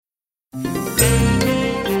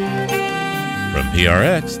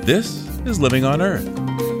PRX, this is Living on Earth.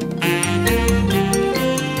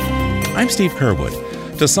 I'm Steve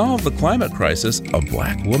Curwood. To solve the climate crisis, a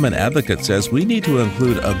Black woman advocate says we need to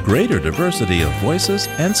include a greater diversity of voices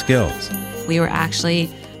and skills. We were actually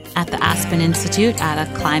at the Aspen Institute at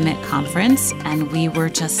a climate conference, and we were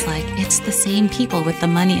just like, it's the same people with the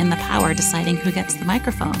money and the power deciding who gets the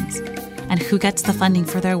microphones and who gets the funding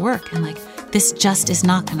for their work. And this just is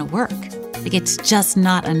not going to work. It's just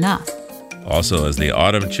not enough. Also, as the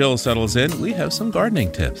autumn chill settles in, we have some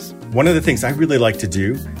gardening tips. One of the things I really like to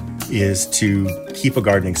do is to keep a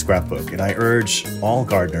gardening scrapbook. And I urge all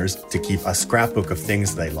gardeners to keep a scrapbook of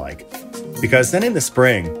things they like. Because then in the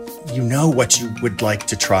spring, you know what you would like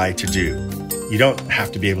to try to do. You don't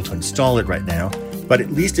have to be able to install it right now, but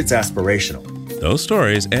at least it's aspirational. Those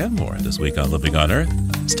stories and more this week on Living on Earth.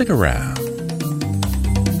 Stick around.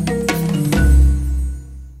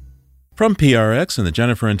 From PRX in the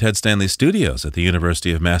Jennifer and Ted Stanley studios at the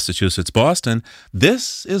University of Massachusetts, Boston,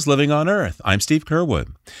 this is Living on Earth. I'm Steve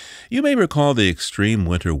Curwood. You may recall the extreme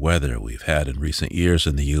winter weather we've had in recent years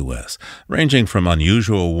in the U.S., ranging from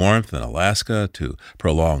unusual warmth in Alaska to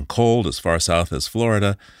prolonged cold as far south as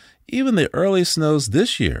Florida. Even the early snows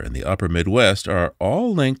this year in the upper Midwest are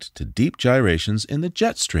all linked to deep gyrations in the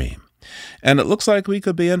jet stream. And it looks like we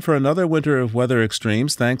could be in for another winter of weather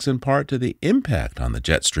extremes thanks in part to the impact on the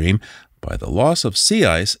jet stream by the loss of sea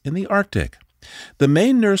ice in the Arctic. The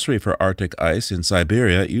main nursery for Arctic ice in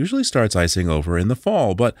Siberia usually starts icing over in the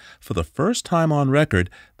fall, but for the first time on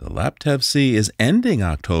record, the Laptev Sea is ending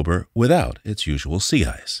October without its usual sea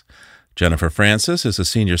ice. Jennifer Francis is a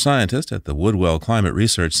senior scientist at the Woodwell Climate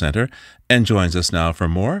Research Center and joins us now for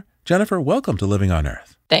more. Jennifer, welcome to Living on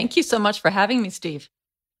Earth. Thank you so much for having me, Steve.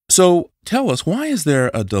 So tell us, why is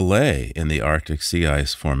there a delay in the Arctic sea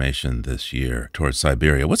ice formation this year towards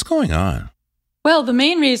Siberia? What's going on? Well, the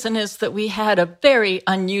main reason is that we had a very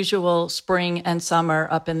unusual spring and summer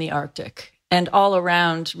up in the Arctic and all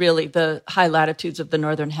around, really, the high latitudes of the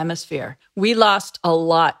Northern Hemisphere. We lost a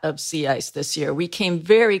lot of sea ice this year. We came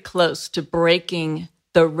very close to breaking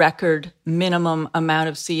the record minimum amount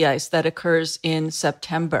of sea ice that occurs in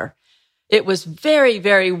September. It was very,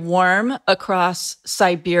 very warm across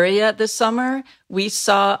Siberia this summer. We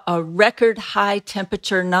saw a record high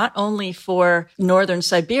temperature, not only for northern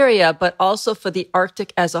Siberia, but also for the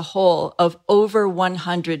Arctic as a whole, of over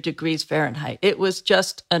 100 degrees Fahrenheit. It was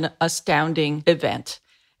just an astounding event.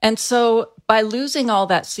 And so by losing all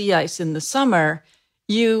that sea ice in the summer,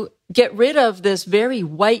 you get rid of this very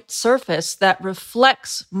white surface that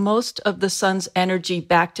reflects most of the sun's energy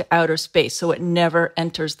back to outer space, so it never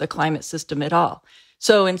enters the climate system at all.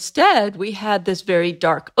 So instead, we had this very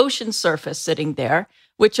dark ocean surface sitting there,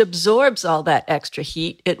 which absorbs all that extra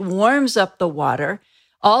heat. It warms up the water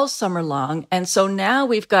all summer long. And so now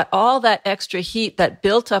we've got all that extra heat that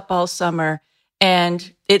built up all summer,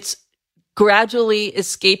 and it's gradually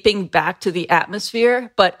escaping back to the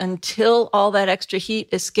atmosphere. But until all that extra heat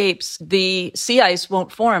escapes, the sea ice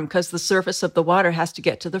won't form because the surface of the water has to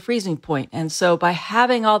get to the freezing point. And so by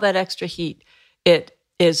having all that extra heat, it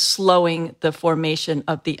is slowing the formation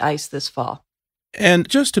of the ice this fall. And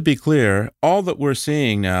just to be clear, all that we're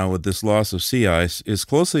seeing now with this loss of sea ice is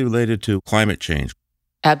closely related to climate change.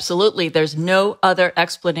 Absolutely. There's no other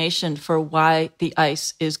explanation for why the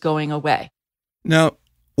ice is going away. Now,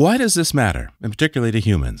 why does this matter, and particularly to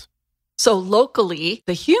humans? So locally,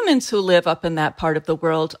 the humans who live up in that part of the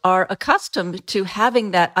world are accustomed to having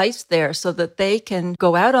that ice there so that they can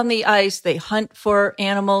go out on the ice. They hunt for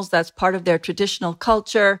animals. That's part of their traditional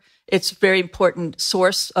culture. It's a very important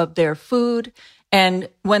source of their food. And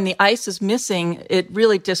when the ice is missing, it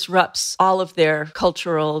really disrupts all of their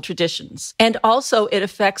cultural traditions. And also it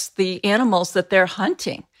affects the animals that they're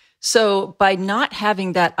hunting. So by not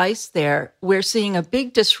having that ice there, we're seeing a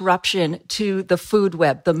big disruption to the food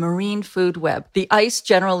web, the marine food web. The ice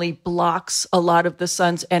generally blocks a lot of the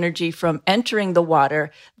sun's energy from entering the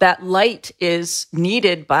water. That light is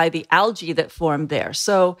needed by the algae that form there.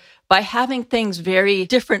 So by having things very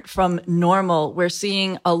different from normal, we're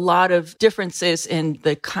seeing a lot of differences in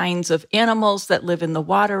the kinds of animals that live in the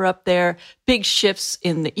water up there, big shifts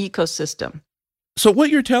in the ecosystem. So what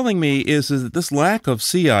you're telling me is that this lack of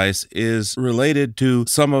sea ice is related to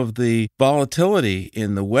some of the volatility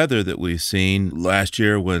in the weather that we've seen last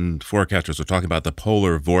year when forecasters were talking about the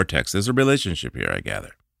polar vortex. There's a relationship here, I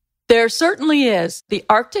gather. There certainly is. The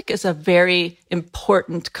Arctic is a very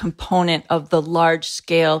important component of the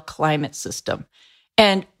large-scale climate system.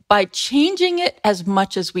 And by changing it as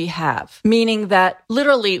much as we have, meaning that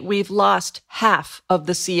literally we've lost half of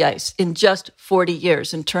the sea ice in just 40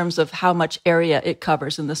 years in terms of how much area it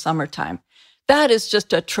covers in the summertime. That is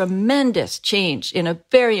just a tremendous change in a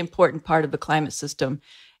very important part of the climate system.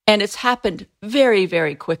 And it's happened very,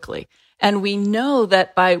 very quickly. And we know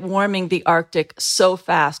that by warming the Arctic so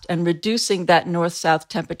fast and reducing that north-south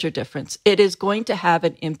temperature difference, it is going to have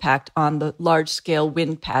an impact on the large-scale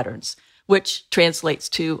wind patterns, which translates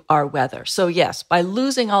to our weather. So yes, by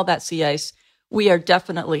losing all that sea ice, we are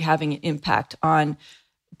definitely having an impact on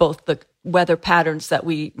both the weather patterns that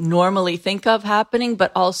we normally think of happening,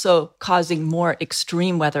 but also causing more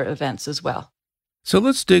extreme weather events as well. So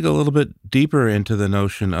let's dig a little bit deeper into the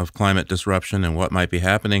notion of climate disruption and what might be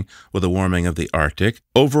happening with the warming of the Arctic.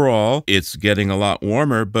 Overall, it's getting a lot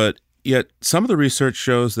warmer, but yet some of the research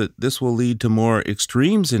shows that this will lead to more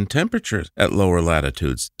extremes in temperatures at lower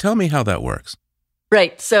latitudes. Tell me how that works.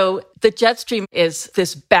 Right. So the jet stream is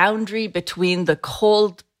this boundary between the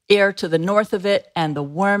cold air to the north of it and the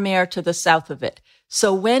warm air to the south of it.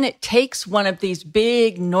 So when it takes one of these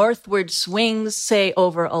big northward swings, say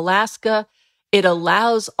over Alaska, it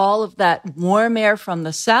allows all of that warm air from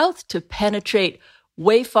the south to penetrate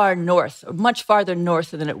way far north, much farther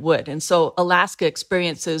north than it would. And so Alaska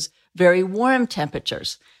experiences very warm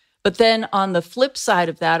temperatures. But then on the flip side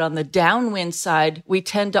of that, on the downwind side, we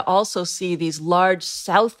tend to also see these large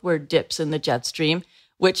southward dips in the jet stream,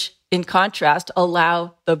 which in contrast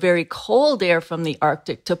allow the very cold air from the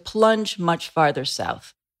Arctic to plunge much farther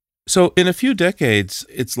south. So in a few decades,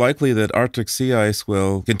 it's likely that Arctic sea ice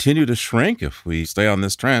will continue to shrink if we stay on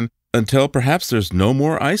this trend until perhaps there's no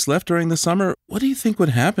more ice left during the summer. What do you think would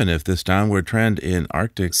happen if this downward trend in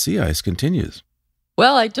Arctic sea ice continues?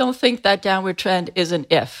 Well, I don't think that downward trend is an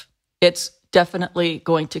if. It's definitely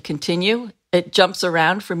going to continue. It jumps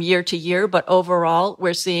around from year to year, but overall,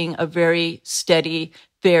 we're seeing a very steady,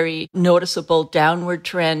 very noticeable downward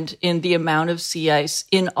trend in the amount of sea ice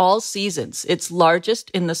in all seasons. It's largest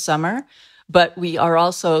in the summer, but we are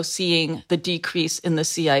also seeing the decrease in the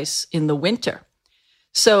sea ice in the winter.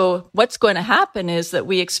 So what's going to happen is that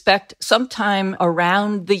we expect sometime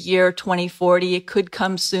around the year 2040, it could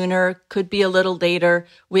come sooner, could be a little later.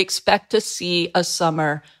 We expect to see a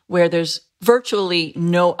summer where there's virtually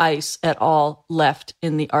no ice at all left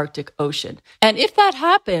in the Arctic Ocean. And if that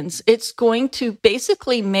happens, it's going to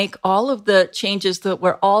basically make all of the changes that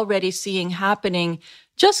we're already seeing happening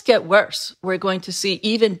just get worse. We're going to see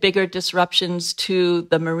even bigger disruptions to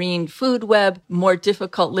the marine food web, more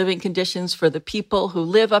difficult living conditions for the people who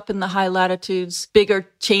live up in the high latitudes, bigger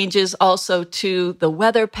changes also to the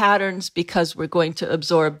weather patterns because we're going to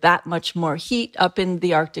absorb that much more heat up in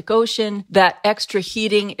the Arctic Ocean. That extra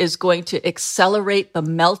heating is going to accelerate the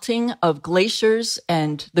melting of glaciers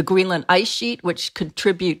and the Greenland ice sheet, which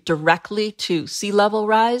contribute directly to sea level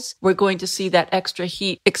rise. We're going to see that extra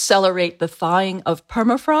heat accelerate the thawing of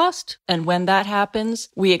permafrost. And when that happens,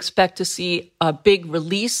 we expect to see a big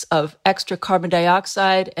release of extra carbon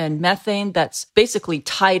dioxide and methane that's basically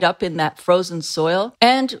tied up in that frozen soil.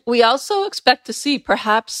 And we also expect to see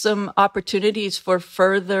perhaps some opportunities for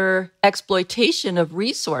further exploitation of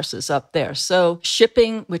resources up there. So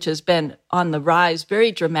shipping, which has been on the rise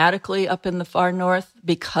very dramatically up in the far north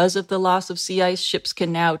because of the loss of sea ice, ships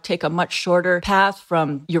can now take a much shorter path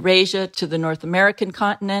from Eurasia to the North American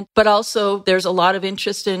continent. But also there's a lot of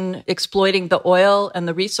interest in exploiting the oil and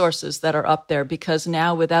the resources that are up there because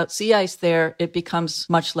now without sea ice there, it becomes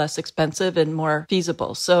much less expensive and more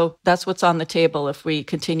feasible. So that's what's on the table if we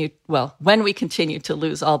continue, when we continue to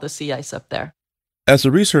lose all the sea ice up there. As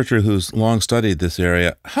a researcher who's long studied this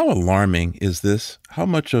area, how alarming is this? How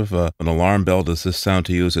much of an alarm bell does this sound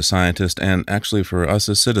to you as a scientist and actually for us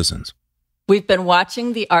as citizens? We've been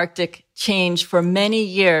watching the Arctic change for many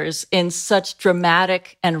years in such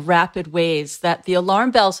dramatic and rapid ways that the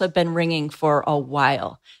alarm bells have been ringing for a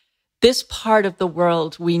while. This part of the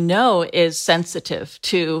world we know is sensitive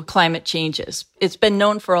to climate changes. It's been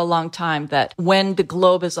known for a long time that when the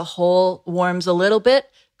globe as a whole warms a little bit,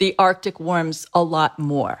 the Arctic warms a lot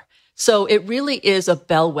more. So it really is a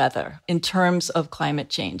bellwether in terms of climate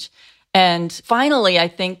change. And finally, I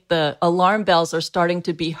think the alarm bells are starting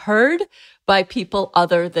to be heard by people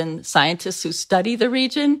other than scientists who study the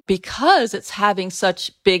region because it's having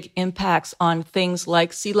such big impacts on things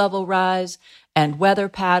like sea level rise and weather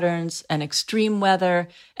patterns and extreme weather.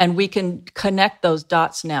 And we can connect those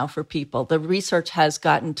dots now for people. The research has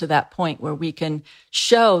gotten to that point where we can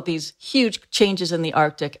show these huge changes in the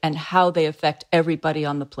Arctic and how they affect everybody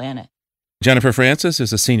on the planet. Jennifer Francis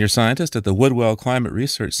is a senior scientist at the Woodwell Climate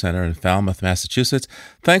Research Center in Falmouth, Massachusetts.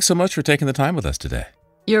 Thanks so much for taking the time with us today.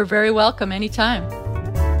 You're very welcome anytime.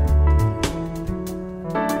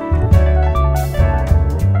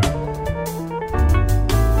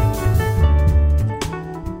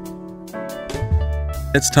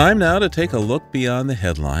 It's time now to take a look beyond the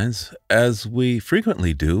headlines, as we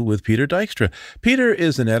frequently do with Peter Dykstra. Peter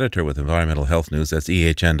is an editor with Environmental Health News. That's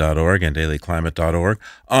ehn.org and dailyclimate.org.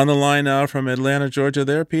 On the line now from Atlanta, Georgia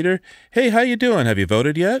there, Peter. Hey, how you doing? Have you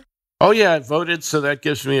voted yet? Oh, yeah, I voted, so that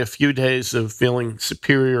gives me a few days of feeling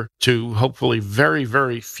superior to hopefully very,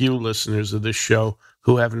 very few listeners of this show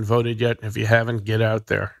who haven't voted yet. If you haven't, get out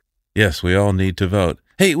there. Yes, we all need to vote.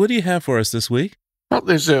 Hey, what do you have for us this week? Well,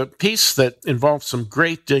 there's a piece that involves some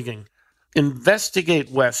great digging. Investigate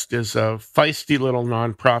West is a feisty little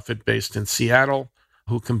nonprofit based in Seattle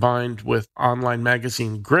who combined with online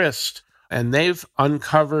magazine Grist, and they've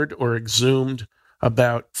uncovered or exhumed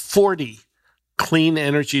about 40 clean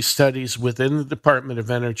energy studies within the Department of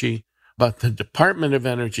Energy, but the Department of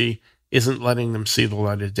Energy isn't letting them see the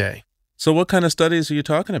light of day. So what kind of studies are you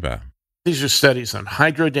talking about? These are studies on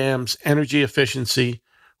hydro dams, energy efficiency,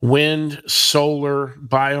 wind, solar,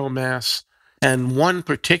 biomass, and one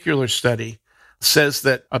particular study says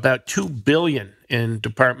that about $2 billion in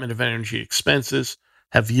Department of Energy expenses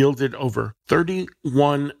have yielded over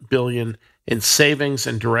 $31 billion in savings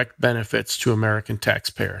and direct benefits to American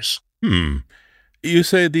taxpayers. You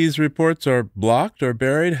say these reports are blocked or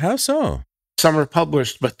buried? How so? Some are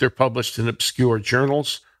published, but they're published in obscure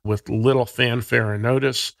journals with little fanfare or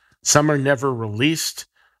notice. Some are never released.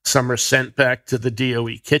 Some are sent back to the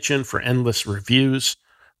DOE kitchen for endless reviews.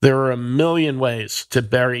 There are a million ways to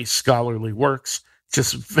bury scholarly works. It's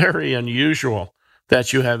just very unusual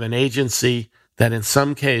that you have an agency that in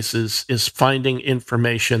some cases is finding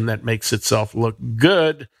information that makes itself look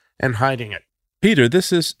good and hiding it. Peter,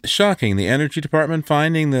 this is shocking. The Energy Department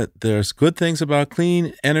finding that there's good things about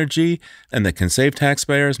clean energy and that can save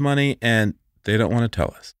taxpayers money, and they don't want to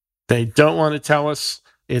tell us. They don't want to tell us.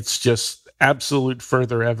 It's just absolute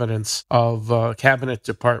further evidence of Cabinet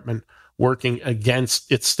Department working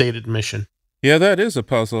against its stated mission. Yeah, that is a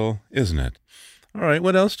puzzle, isn't it? All right,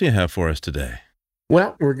 what else do you have for us today?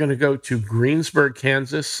 Well, we're going to go to Greensburg,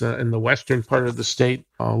 Kansas, in the western part of the state,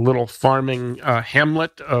 a little farming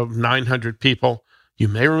hamlet of 900 people. You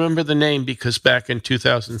may remember the name because back in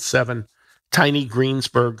 2007, tiny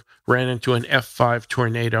Greensburg ran into an F5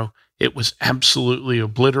 tornado. It was absolutely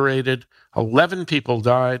obliterated. 11 people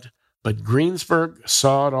died, but Greensburg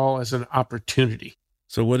saw it all as an opportunity.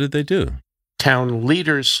 So what did they do? Town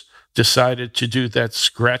leaders decided to do that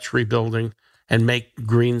scratch rebuilding and make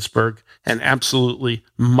Greensburg an absolutely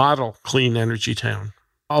model clean energy town.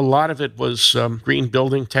 A lot of it was green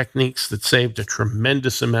building techniques that saved a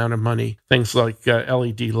tremendous amount of money, things like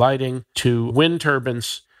LED lighting to wind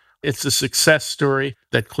turbines. It's a success story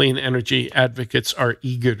that clean energy advocates are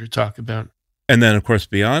eager to talk about. And then, of course,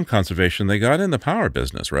 beyond conservation, they got in the power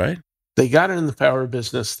business, right? They got in the power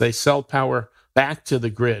business. They sell power back to the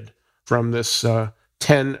grid from this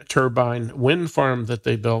 10-turbine wind farm that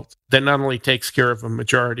they built that not only takes care of a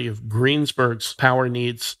majority of Greensburg's power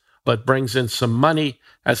needs, but brings in some money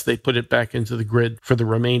as they put it back into the grid for the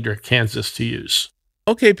remainder of Kansas to use.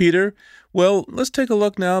 Okay, Peter. Well, let's take a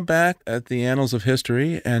look now back at the annals of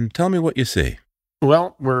history and tell me what you see.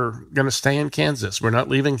 Well, we're going to stay in Kansas. We're not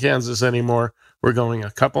leaving Kansas anymore. We're going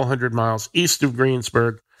a couple hundred miles east of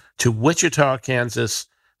Greensburg to Wichita, Kansas.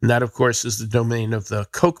 And that, of course, is the domain of the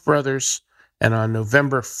Koch brothers. And on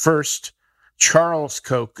November 1st, Charles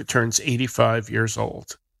Koch turns 85 years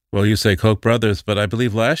old. Well, you say Koch brothers, but I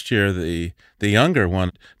believe last year the younger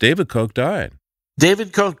one, David Koch, died.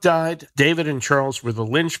 David Koch died. David and Charles were the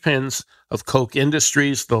linchpins of Koch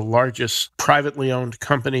Industries, the largest privately owned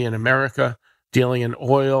company in America, dealing in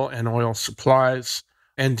oil and oil supplies,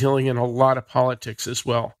 and dealing in a lot of politics as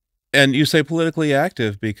well. And you say politically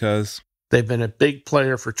active because... They've been a big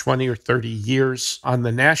player for 20 or 30 years on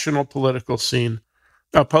the national political scene,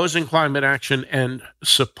 opposing climate action and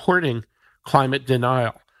supporting climate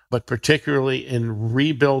denial, but particularly in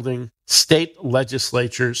rebuilding state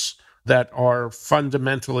legislatures that are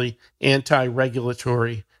fundamentally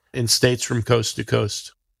anti-regulatory in states from coast to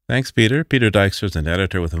coast. Thanks, Peter. Peter Dykstra is an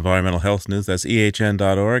editor with Environmental Health News. That's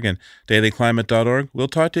ehn.org and dailyclimate.org. We'll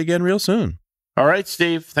talk to you again real soon. All right,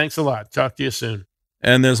 Steve. Thanks a lot. Talk to you soon.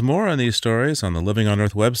 And there's more on these stories on the Living on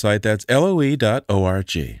Earth website. That's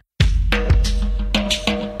LOE.org.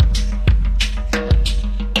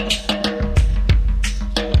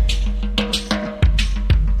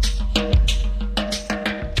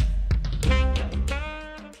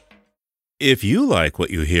 If you like what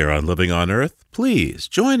you hear on Living on Earth, please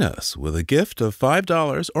join us with a gift of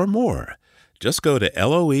 $5 or more. Just go to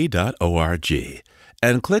LOE.org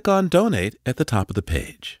and click on Donate at the top of the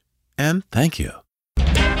page. And thank you.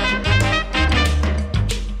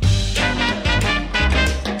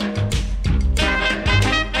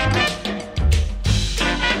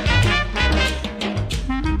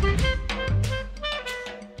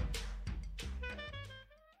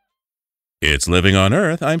 It's Living on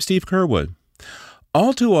Earth. I'm Steve Curwood.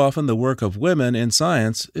 All too often, the work of women in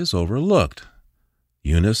science is overlooked.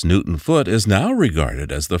 Eunice Newton-Foote is now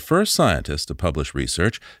regarded as the first scientist to publish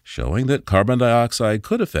research showing that carbon dioxide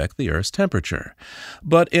could affect the Earth's temperature.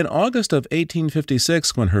 But in August of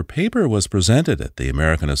 1856, when her paper was presented at the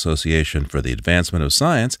American Association for the Advancement of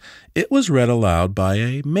Science, it was read aloud by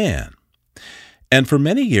a man. And for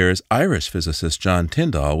many years, Irish physicist John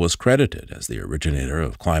Tyndall was credited as the originator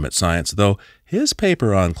of climate science, though his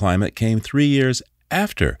paper on climate came 3 years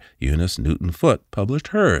after Eunice Newton-Foote published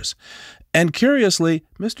hers. And curiously,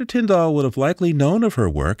 Mr. Tyndall would have likely known of her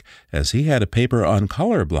work, as he had a paper on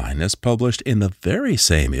color blindness published in the very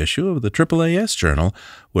same issue of the AAAS journal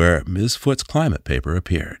where Ms. Foote's climate paper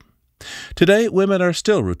appeared. Today, women are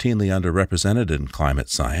still routinely underrepresented in climate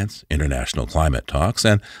science, international climate talks,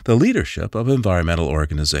 and the leadership of environmental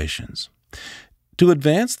organizations. To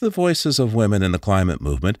advance the voices of women in the climate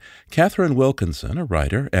movement, Catherine Wilkinson, a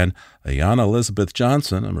writer, and Ayanna Elizabeth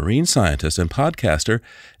Johnson, a marine scientist and podcaster,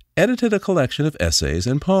 edited a collection of essays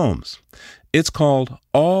and poems. It's called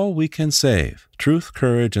All We Can Save: Truth,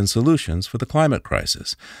 Courage, and Solutions for the Climate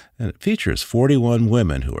Crisis, and it features 41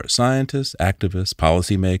 women who are scientists, activists,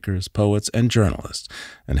 policymakers, poets, and journalists,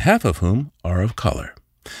 and half of whom are of color.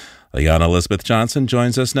 Ayanna Elizabeth Johnson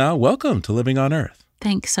joins us now. Welcome to Living on Earth.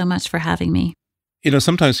 Thanks so much for having me. You know,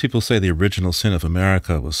 sometimes people say the original sin of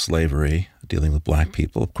America was slavery, dealing with black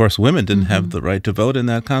people. Of course, women didn't have the right to vote in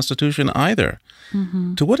that Constitution either.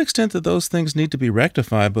 To what extent do those things need to be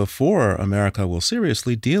rectified before America will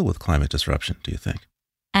seriously deal with climate disruption, do you think?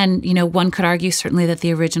 And, one could argue certainly that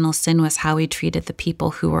the original sin was how we treated the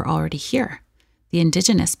people who were already here, the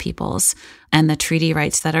indigenous peoples, and the treaty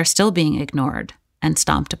rights that are still being ignored and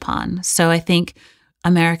stomped upon. So I think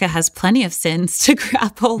America has plenty of sins to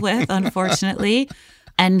grapple with, unfortunately.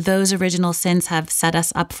 And those original sins have set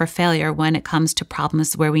us up for failure when it comes to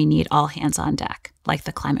problems where we need all hands on deck, like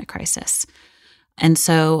the climate crisis. And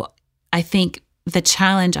so I think the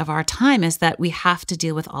challenge of our time is that we have to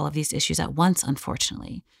deal with all of these issues at once,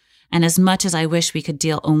 unfortunately. And as much as I wish we could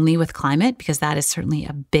deal only with climate, because that is certainly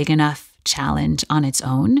a big enough challenge on its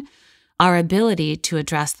own, our ability to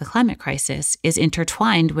address the climate crisis is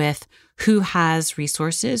intertwined with who has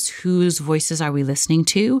resources, whose voices are we listening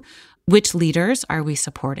to, which leaders are we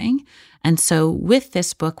supporting. And so with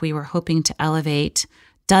this book, we were hoping to elevate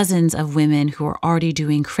dozens of women who are already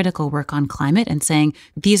doing critical work on climate and saying,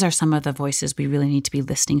 these are some of the voices we really need to be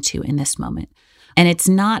listening to in this moment. And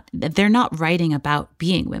they're not writing about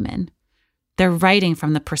being women. They're writing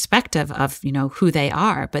from the perspective of, who they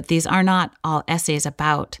are, but these are not all essays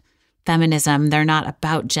about feminism. They're not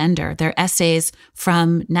about gender. They're essays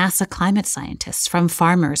from NASA climate scientists, from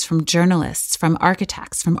farmers, from journalists, from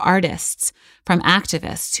architects, from artists, from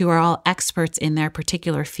activists who are all experts in their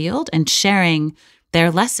particular field and sharing their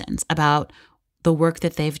lessons about the work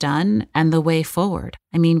that they've done and the way forward.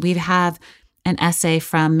 I mean, we have an essay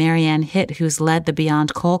from Marianne Hitt, who's led the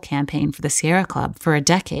Beyond Coal campaign for the Sierra Club for a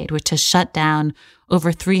decade, which has shut down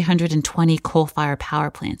over 320 coal-fired power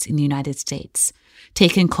plants in the United States,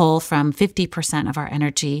 taken coal from 50% of our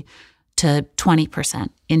energy to 20%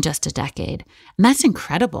 in just a decade. And that's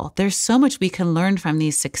incredible. There's so much we can learn from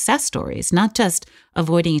these success stories, not just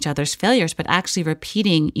avoiding each other's failures, but actually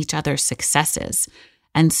repeating each other's successes.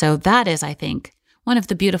 And so that is, I think, one of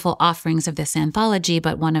the beautiful offerings of this anthology,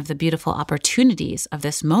 but one of the beautiful opportunities of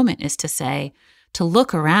this moment is to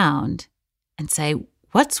look around and say,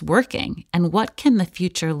 what's working and what can the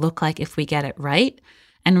future look like if we get it right?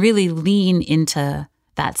 And really lean into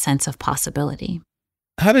that sense of possibility.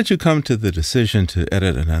 How did you come to the decision to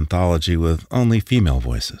edit an anthology with only female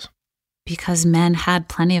voices? Because men had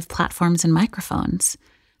plenty of platforms and microphones.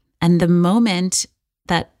 And the moment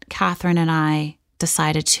that Catherine and I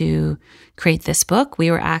decided to create this book,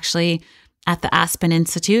 we were actually at the Aspen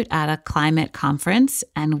Institute at a climate conference,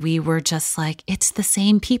 and we were just like, it's the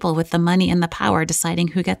same people with the money and the power deciding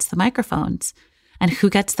who gets the microphones and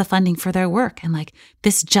who gets the funding for their work. And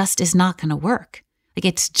this just is not going to work.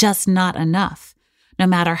 It's just not enough. No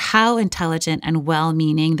matter how intelligent and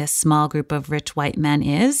well-meaning this small group of rich white men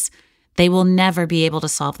is, they will never be able to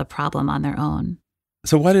solve the problem on their own.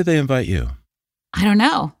 So why did they invite you? I don't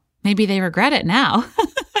know. Maybe they regret it now.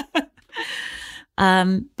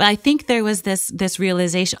 But I think there was this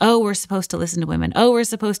realization, we're supposed to listen to women. We're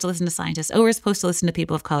supposed to listen to scientists. We're supposed to listen to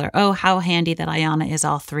people of color. How handy that Ayanna is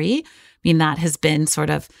all three. I mean, that has been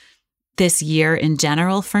sort of this year in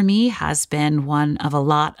general for me has been one of a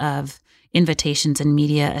lot of invitations and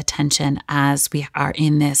media attention as we are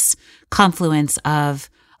in this confluence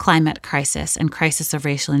of climate crisis and crisis of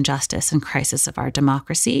racial injustice and crisis of our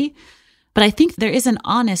democracy. But I think there is an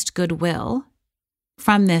honest goodwill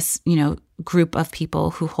from this, group of people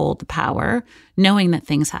who hold the power, knowing that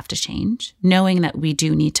things have to change, knowing that we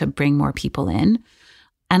do need to bring more people in.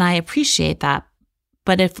 And I appreciate that.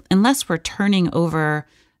 But unless we're turning over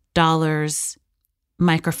dollars,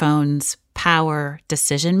 microphones, power,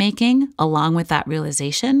 decision-making, along with that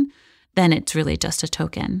realization, then it's really just a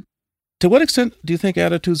token. To what extent do you think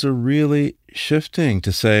attitudes are really shifting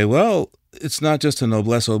to say, well, it's not just a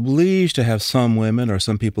noblesse oblige to have some women or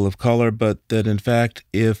some people of color, but that in fact,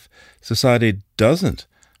 if society doesn't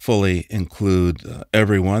fully include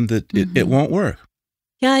everyone, that it won't work?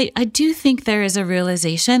 Yeah, I do think there is a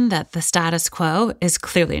realization that the status quo is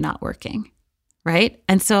clearly not working, right?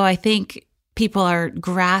 And so I think people are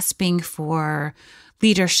grasping for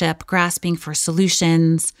leadership, grasping for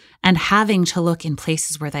solutions, and having to look in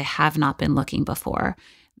places where they have not been looking before.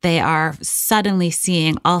 They are suddenly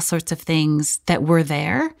seeing all sorts of things that were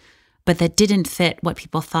there, but that didn't fit what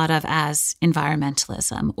people thought of as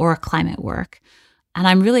environmentalism or climate work. And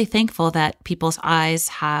I'm really thankful that people's eyes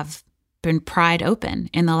have been pried open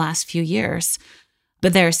in the last few years.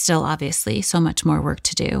 But there's still obviously so much more work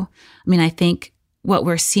to do. I mean, I think what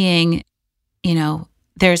we're seeing,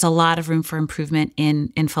 there's a lot of room for improvement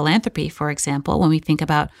in philanthropy, for example, when we think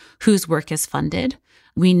about whose work is funded.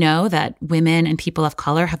 We know that women and people of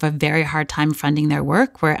color have a very hard time funding their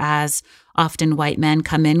work, whereas often white men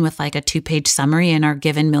come in with like a 2-page summary and are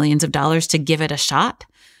given millions of dollars to give it a shot.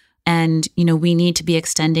 And, we need to be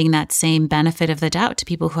extending that same benefit of the doubt to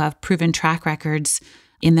people who have proven track records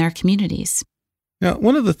in their communities. Now,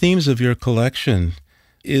 one of the themes of your collection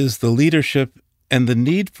is the leadership and the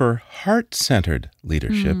need for heart-centered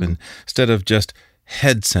leadership instead of just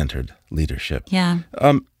head-centered leadership. Yeah.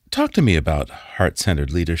 Talk to me about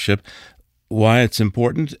heart-centered leadership, why it's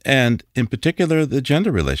important, and in particular, the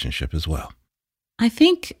gender relationship as well. I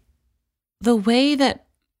think the way that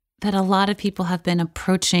a lot of people have been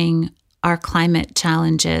approaching our climate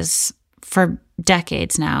challenges for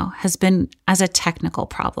decades now has been as a technical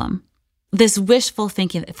problem. This wishful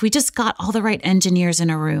thinking, if we just got all the right engineers in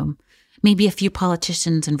a room, maybe a few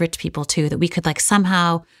politicians and rich people too, that we could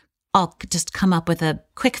somehow all just come up with a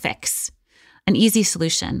quick fix, an easy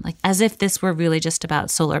solution, as if this were really just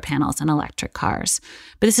about solar panels and electric cars.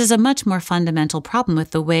 But this is a much more fundamental problem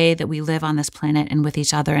with the way that we live on this planet and with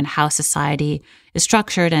each other and how society is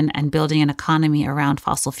structured and building an economy around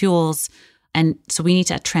fossil fuels. And so we need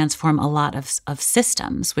to transform a lot of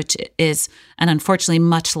systems, which is an unfortunately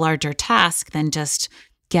much larger task than just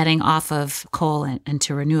getting off of coal and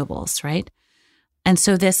to renewables, right? And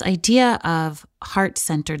so this idea of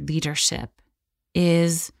heart-centered leadership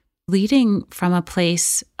is leading from a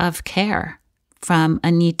place of care, from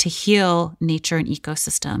a need to heal nature and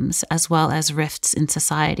ecosystems, as well as rifts in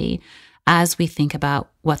society, as we think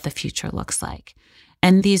about what the future looks like.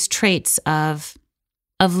 And these traits of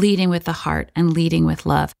leading with the heart and leading with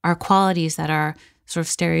love are qualities that are sort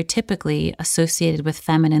of stereotypically associated with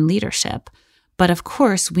feminine leadership. But of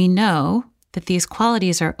course, we know that these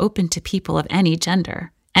qualities are open to people of any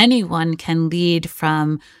gender. Anyone can lead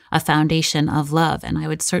from a foundation of love, and I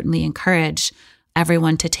would certainly encourage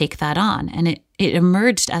everyone to take that on. And it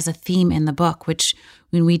emerged as a theme in the book, which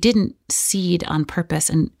when we didn't seed on purpose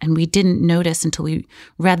and we didn't notice until we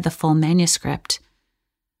read the full manuscript.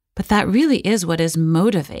 But that really is what is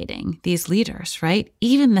motivating these leaders, right?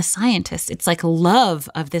 Even the scientists, it's love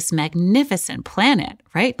of this magnificent planet,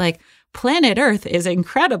 right? Planet Earth is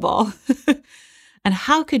incredible. And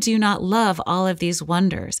how could you not love all of these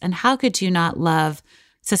wonders? And how could you not love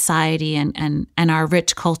society and our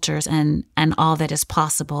rich cultures and all that is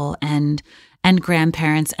possible and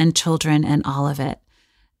grandparents and children and all of it?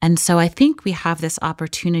 And so I think we have this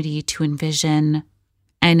opportunity to envision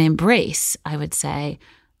and embrace, I would say,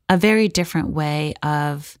 a very different way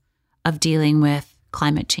of dealing with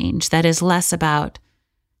climate change that is less about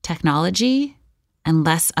technology and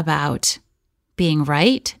less about being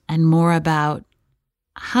right and more about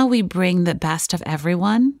how we bring the best of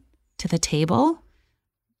everyone to the table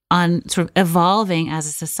on sort of evolving as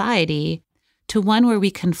a society to one where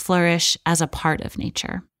we can flourish as a part of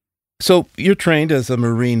nature. So you're trained as a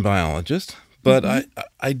marine biologist, but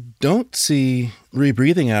I don't see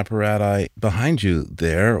rebreathing apparatus behind you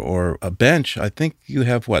there or a bench. I think you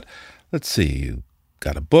have what? Let's see, you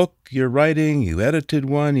got a book you're writing, you edited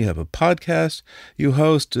one, you have a podcast, you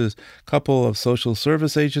host a couple of social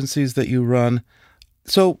service agencies that you run.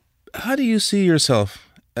 So how do you see yourself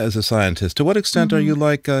as a scientist? To what extent are you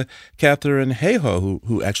like Catherine Hayhoe,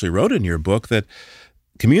 who actually wrote in your book that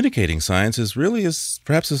communicating science is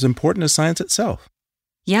perhaps as important as science itself?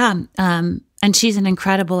 Yeah. And she's an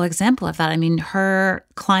incredible example of that. I mean, her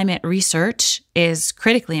climate research is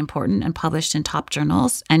critically important and published in top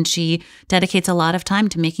journals. And she dedicates a lot of time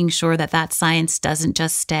to making sure that that science doesn't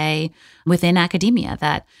just stay within academia,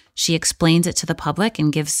 that she explains it to the public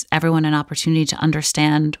and gives everyone an opportunity to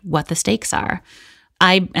understand what the stakes are.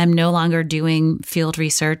 I am no longer doing field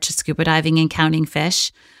research, scuba diving and counting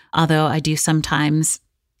fish, although I do sometimes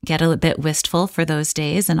get a bit wistful for those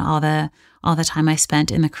days and all the time I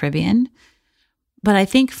spent in the Caribbean. But I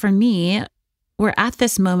think for me, we're at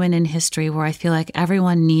this moment in history where I feel like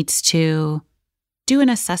everyone needs to do an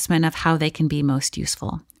assessment of how they can be most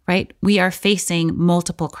useful, right? We are facing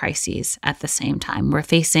multiple crises at the same time. We're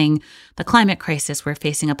facing the climate crisis. We're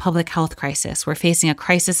facing a public health crisis. We're facing a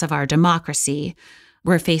crisis of our democracy.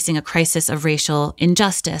 We're facing a crisis of racial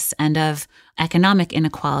injustice and of economic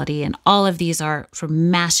inequality. And all of these are sort of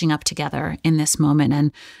mashing up together in this moment.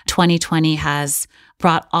 And 2020 has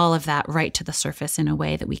brought all of that right to the surface in a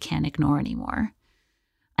way that we can't ignore anymore.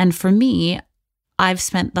 And for me, I've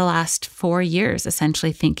spent the last 4 years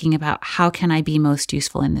essentially thinking about how can I be most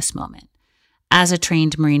useful in this moment. As a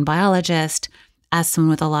trained marine biologist, as someone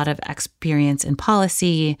with a lot of experience in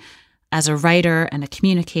policy, as a writer and a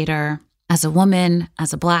communicator, as a woman,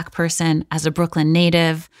 as a Black person, as a Brooklyn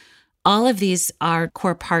native, all of these are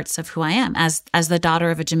core parts of who I am. As the daughter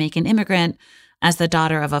of a Jamaican immigrant, as the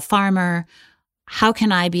daughter of a farmer, how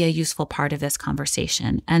can I be a useful part of this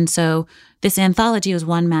conversation? And so this anthology was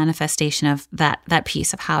one manifestation of that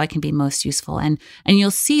piece of how I can be most useful. And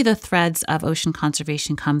you'll see the threads of ocean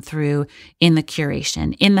conservation come through in the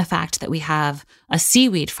curation, in the fact that we have a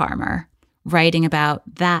seaweed farmer writing about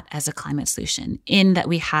that as a climate solution, in that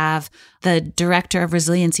we have the director of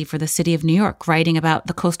resiliency for the city of New York writing about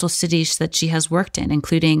the coastal cities that she has worked in,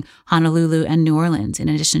 including Honolulu and New Orleans, in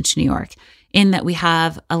addition to New York, in that we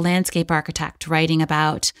have a landscape architect writing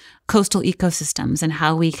about coastal ecosystems and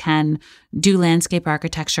how we can do landscape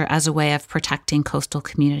architecture as a way of protecting coastal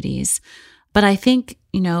communities. But I think,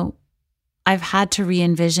 I've had to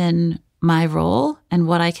re-envision my role and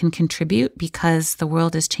what I can contribute because the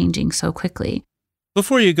world is changing so quickly.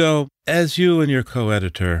 Before you go, as you and your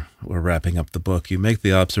co-editor were wrapping up the book, you make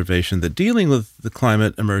the observation that dealing with the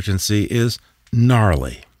climate emergency is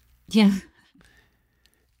gnarly. Yeah.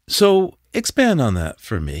 So expand on that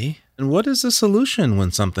for me. And what is the solution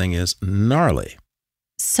when something is gnarly?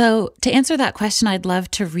 So to answer that question, I'd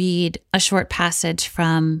love to read a short passage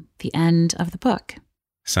from the end of the book.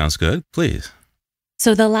 Sounds good. Please.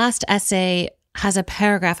 So the last essay has a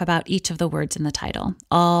paragraph about each of the words in the title,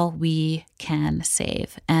 all we can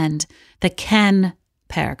save. And the can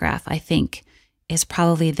paragraph, I think, is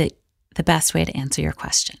probably the best way to answer your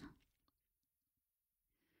question.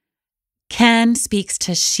 Can speaks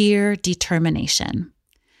to sheer determination.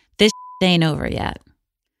 This ain't over yet.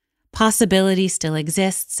 Possibility still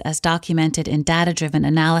exists as documented in data-driven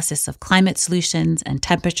analysis of climate solutions and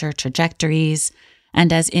temperature trajectories,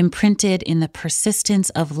 and as imprinted in the persistence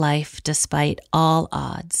of life despite all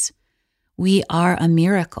odds. We are a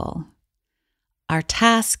miracle. Our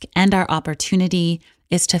task and our opportunity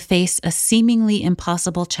is to face a seemingly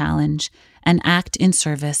impossible challenge and act in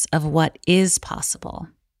service of what is possible.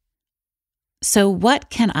 So what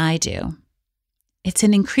can I do? It's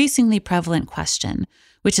an increasingly prevalent question,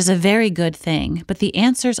 which is a very good thing, but the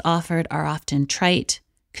answers offered are often trite,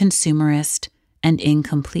 consumerist, and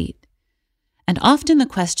incomplete. And often the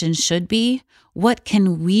question should be, what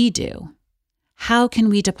can we do? How can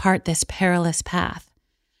we depart this perilous path?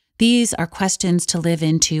 These are questions to live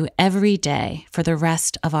into every day for the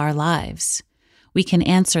rest of our lives. We can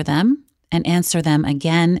answer them and answer them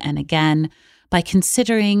again and again by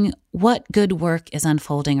considering what good work is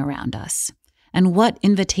unfolding around us, and what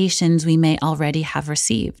invitations we may already have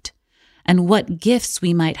received, and what gifts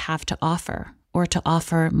we might have to offer, or to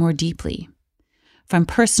offer more deeply. From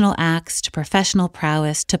personal acts to professional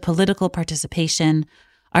prowess to political participation,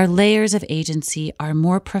 our layers of agency are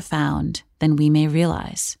more profound than we may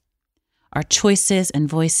realize. Our choices and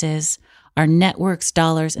voices, our networks,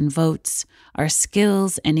 dollars, and votes, our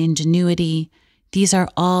skills and ingenuity, these are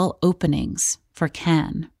all openings for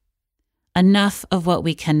can. Enough of what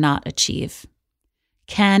we cannot achieve.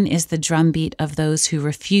 Can is the drumbeat of those who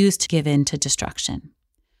refuse to give in to destruction,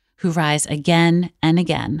 who rise again and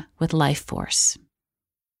again with life force.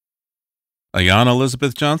 Ayanna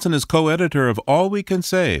Elizabeth Johnson is co-editor of All We Can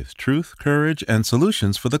Save, Truth, Courage, and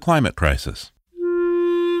Solutions for the Climate Crisis.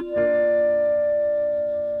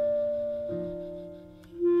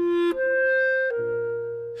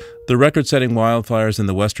 The record-setting wildfires in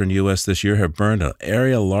the western U.S. this year have burned an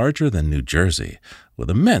area larger than New Jersey, with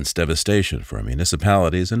immense devastation for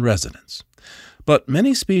municipalities and residents. But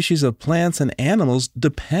many species of plants and animals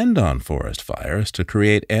depend on forest fires to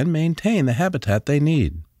create and maintain the habitat they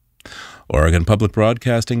need. Oregon Public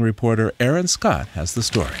Broadcasting reporter Aaron Scott has the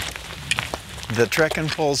story. The trekking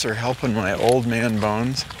poles are helping my old man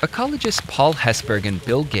bones. Ecologists Paul Hesberg and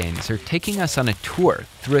Bill Gaines are taking us on a tour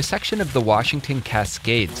through a section of the Washington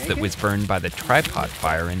Cascades that was burned by the tripod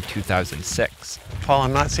fire in 2006. Paul,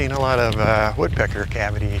 I'm not seeing a lot of woodpecker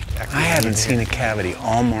cavity activity. I haven't seen a cavity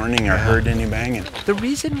all morning or heard any banging. The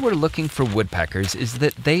reason we're looking for woodpeckers is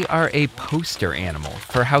that they are a poster animal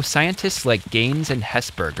for how scientists like Gaines and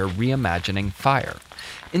Hesberg are reimagining fire.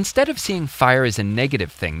 Instead of seeing fire as a negative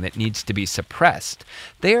thing that needs to be suppressed,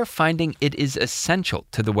 they are finding it is essential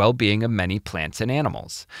to the well-being of many plants and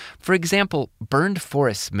animals. For example, burned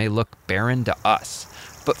forests may look barren to us,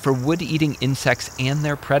 but for wood-eating insects and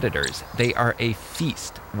their predators, they are a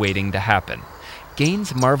feast waiting to happen.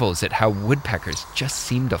 Gaines marvels at how woodpeckers just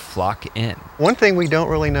seem to flock in. One thing we don't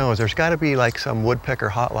really know is there's got to be like some woodpecker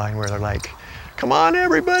hotline where they're like, come on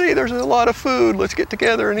everybody, there's a lot of food, let's get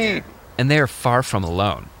together and eat. And they are far from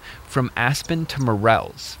alone. From aspen to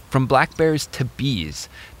morels, from black bears to bees,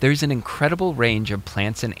 there's an incredible range of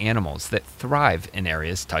plants and animals that thrive in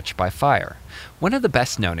areas touched by fire. One of the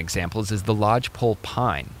best-known examples is the lodgepole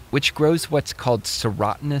pine, which grows what's called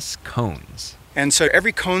serotinous cones. And so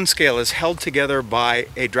every cone scale is held together by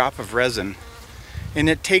a drop of resin. And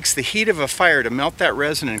it takes the heat of a fire to melt that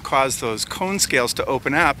resin and cause those cone scales to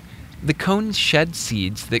open up. The cones shed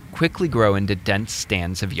seeds that quickly grow into dense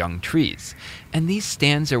stands of young trees. And these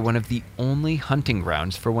stands are one of the only hunting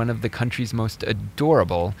grounds for one of the country's most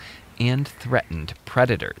adorable and threatened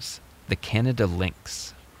predators, the Canada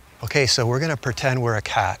lynx. Okay, so we're going to pretend we're a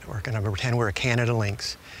cat. We're going to pretend we're a Canada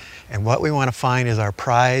lynx. And what we want to find is our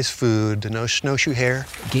prize food, the snowshoe hare.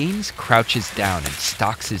 Gaines crouches down and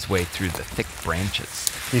stalks his way through the thick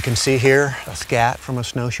branches. You can see here a scat from a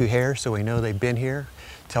snowshoe hare, so we know they've been here.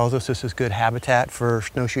 Tells us this is good habitat for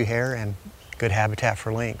snowshoe hare and good habitat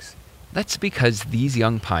for lynx. That's because these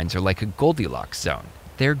young pines are like a Goldilocks zone.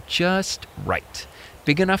 They're just right.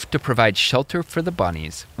 Big enough to provide shelter for the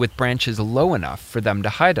bunnies, with branches low enough for them to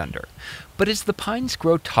hide under. But as the pines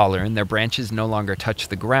grow taller and their branches no longer touch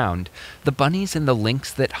the ground, the bunnies and the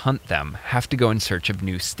lynx that hunt them have to go in search of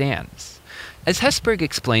new stands. As Hesberg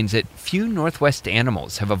explains it, few Northwest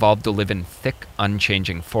animals have evolved to live in thick,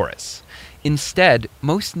 unchanging forests. Instead,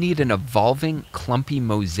 most need an evolving, clumpy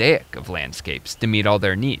mosaic of landscapes to meet all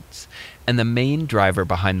their needs. And the main driver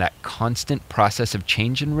behind that constant process of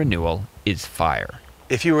change and renewal is fire.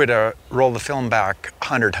 If you were to roll the film back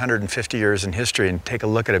 100, 150 years in history and take a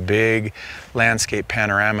look at a big landscape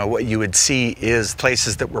panorama, what you would see is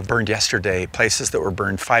places that were burned yesterday, places that were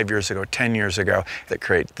burned 5 years ago, 10 years ago, that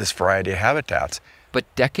create this variety of habitats.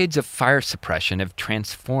 But decades of fire suppression have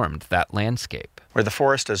transformed that landscape. Where the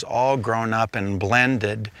forest is all grown up and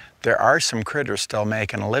blended, there are some critters still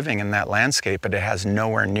making a living in that landscape, but it has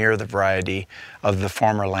nowhere near the variety of the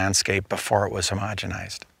former landscape before it was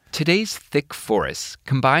homogenized. Today's thick forests,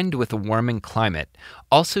 combined with a warming climate,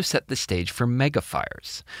 also set the stage for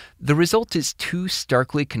megafires. The result is two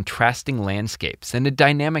starkly contrasting landscapes and a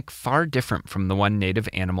dynamic far different from the one native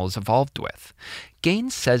animals evolved with.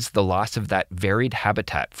 Gaines says the loss of that varied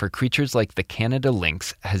habitat for creatures like the Canada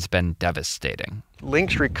lynx has been devastating.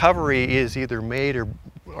 Lynx recovery is either made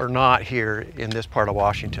or not here in this part of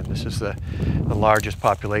Washington. This is the largest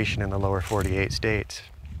population in the lower 48 states.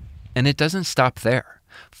 And it doesn't stop there.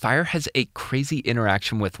 Fire has a crazy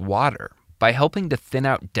interaction with water. By helping to thin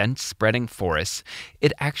out dense spreading forests,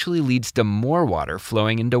 it actually leads to more water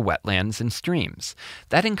flowing into wetlands and streams.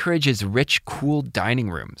 That encourages rich, cool dining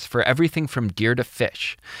rooms for everything from deer to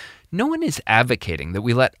fish. No one is advocating that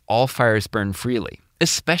we let all fires burn freely,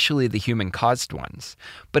 especially the human-caused ones.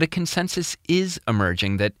 But a consensus is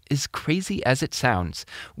emerging that, as crazy as it sounds,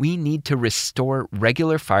 we need to restore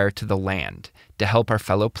regular fire to the land to help our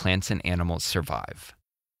fellow plants and animals survive.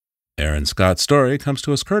 Aaron Scott's story comes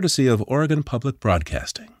to us courtesy of Oregon Public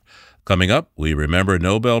Broadcasting. Coming up, we remember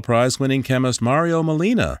Nobel Prize-winning chemist Mario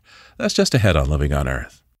Molina. That's just ahead on Living on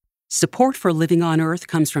Earth. Support for Living on Earth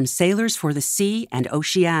comes from Sailors for the Sea and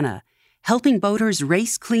Oceana, helping boaters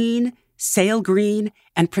race clean, sail green,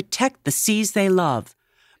 and protect the seas they love.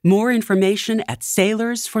 More information at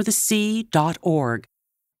sailorsforthesea.org.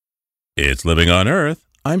 It's Living on Earth.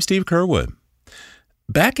 I'm Steve Kerwood.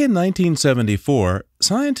 Back in 1974,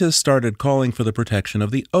 scientists started calling for the protection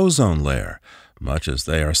of the ozone layer, much as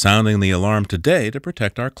they are sounding the alarm today to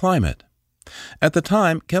protect our climate. At the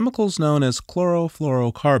time, chemicals known as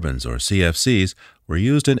chlorofluorocarbons, or CFCs, were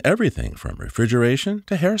used in everything from refrigeration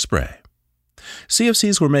to hairspray.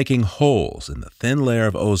 CFCs were making holes in the thin layer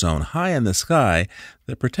of ozone high in the sky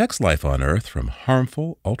that protects life on Earth from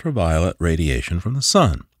harmful ultraviolet radiation from the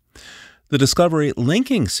sun. The discovery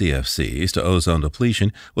linking CFCs to ozone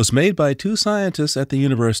depletion was made by two scientists at the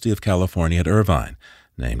University of California at Irvine,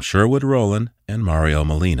 named Sherwood Rowland and Mario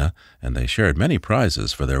Molina, and they shared many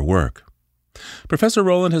prizes for their work. Professor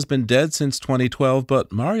Rowland has been dead since 2012,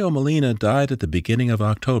 but Mario Molina died at the beginning of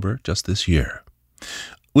October just this year.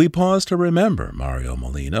 We pause to remember Mario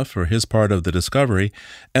Molina for his part of the discovery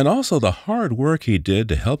and also the hard work he did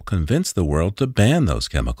to help convince the world to ban those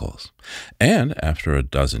chemicals. And after a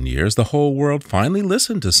dozen years, the whole world finally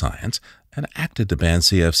listened to science and acted to ban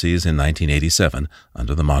CFCs in 1987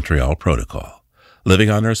 under the Montreal Protocol. Living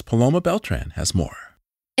on Earth's Paloma Beltran has more.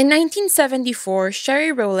 In 1974,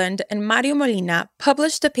 Sherry Rowland and Mario Molina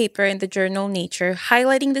published a paper in the journal Nature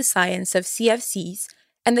highlighting the science of CFCs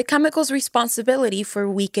and the chemical's responsibility for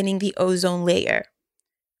weakening the ozone layer.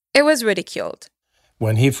 It was ridiculed.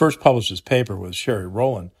 When he first published his paper with Sherry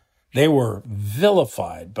Rowland, they were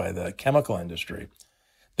vilified by the chemical industry.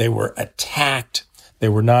 They were attacked. They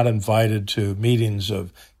were not invited to meetings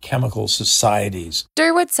of chemical societies.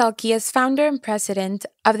 Durwood Selke is founder and president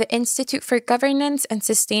of the Institute for Governance and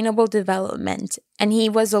Sustainable Development, and he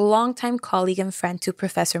was a longtime colleague and friend to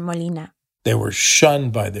Professor Molina. They were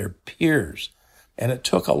shunned by their peers. And it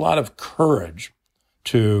took a lot of courage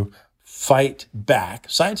to fight back.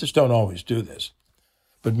 Scientists don't always do this.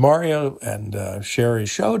 But Mario and Sherry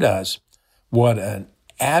showed us what an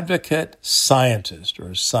advocate scientist or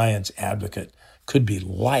a science advocate could be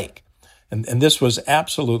like. And this was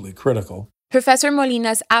absolutely critical. Professor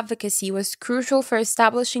Molina's advocacy was crucial for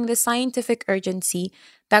establishing the scientific urgency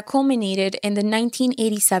that culminated in the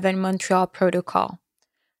 1987 Montreal Protocol,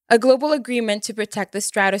 a global agreement to protect the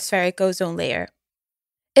stratospheric ozone layer.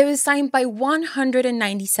 It was signed by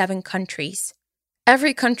 197 countries,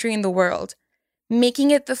 every country in the world, making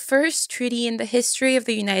it the first treaty in the history of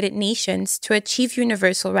the United Nations to achieve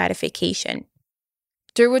universal ratification.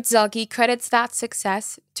 Durwood Selke credits that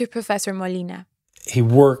success to Professor Molina. He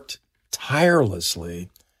worked tirelessly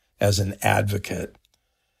as an advocate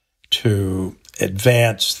to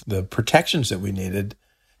advance the protections that we needed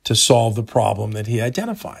to solve the problem that he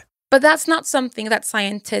identified. But that's not something that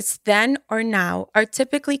scientists then or now are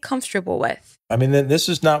typically comfortable with. I mean, this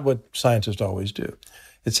is not what scientists always do.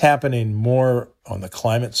 It's happening more on the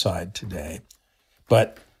climate side today.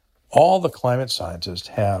 But all the climate scientists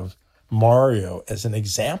have Mario as an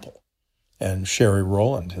example and Sherry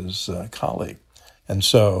Rowland, his colleague. And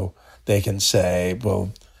so they can say,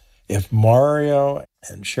 well, if Mario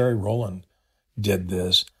and Sherry Rowland did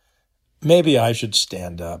this, maybe I should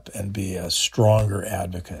stand up and be a stronger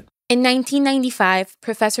advocate. In 1995,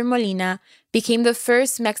 Professor Molina became the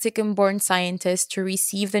first Mexican-born scientist to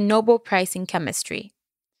receive the Nobel Prize in Chemistry.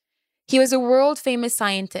 He was a world-famous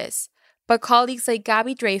scientist, but colleagues like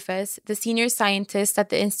Gabby Dreyfus, the senior scientist at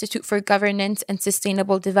the Institute for Governance and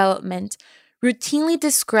Sustainable Development, routinely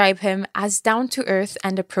describe him as down-to-earth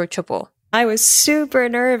and approachable. I was super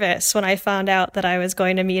nervous when I found out that I was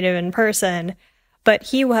going to meet him in person. But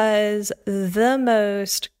he was the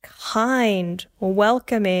most kind,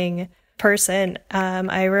 welcoming person.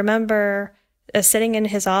 I remember sitting in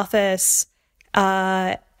his office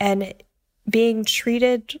and being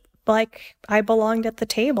treated like I belonged at the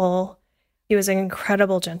table. He was an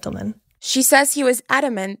incredible gentleman. She says he was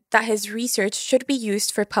adamant that his research should be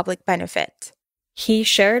used for public benefit. He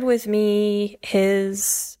shared with me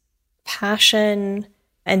his passion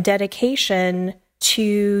and dedication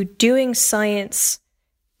to doing science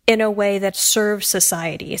in a way that serves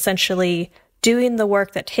society, essentially doing the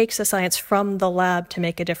work that takes the science from the lab to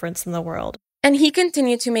make a difference in the world. And he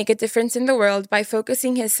continued to make a difference in the world by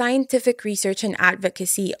focusing his scientific research and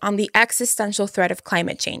advocacy on the existential threat of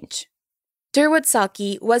climate change. Durwood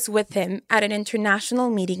Selke was with him at an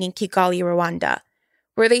international meeting in Kigali, Rwanda,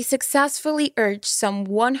 where they successfully urged some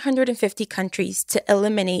 150 countries to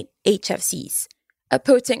eliminate HFCs, a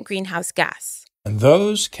potent greenhouse gas. And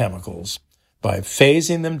those chemicals, by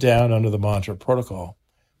phasing them down under the Montreal Protocol,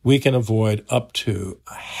 we can avoid up to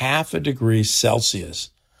 0.5 degrees Celsius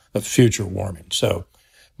of future warming. So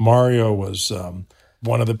Mario was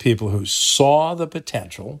one of the people who saw the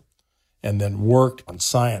potential and then worked on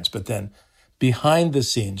science, but then behind the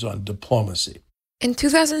scenes on diplomacy. In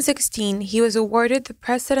 2016, he was awarded the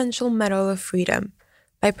Presidential Medal of Freedom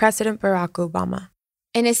by President Barack Obama.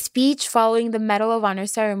 In a speech following the Medal of Honor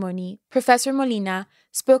ceremony, Professor Molina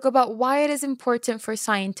spoke about why it is important for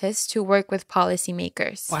scientists to work with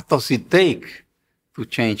policymakers. What does it take to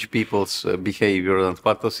change people's behavior, and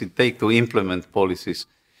what does it take to implement policies?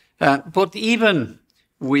 But even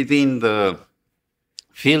within the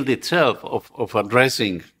field itself of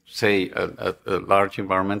addressing, say, a large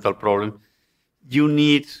environmental problem, you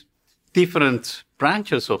need different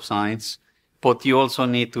branches of science, but you also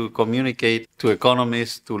need to communicate to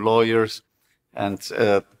economists, to lawyers, and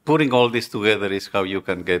putting all this together is how you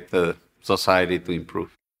can get the society to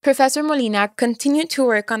improve. Professor Molina continued to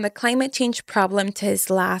work on the climate change problem to his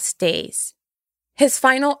last days. His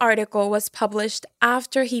final article was published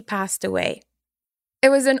after he passed away. It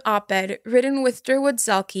was an op-ed written with Durwood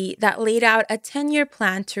Zelke that laid out a 10-year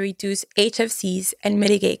plan to reduce HFCs and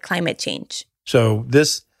mitigate climate change. So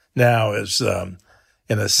this now is, in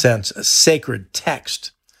a sense, a sacred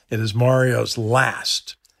text. It is Mario's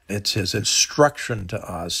last. It's his instruction to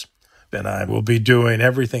us, and I will be doing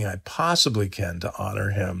everything I possibly can to honor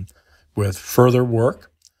him with further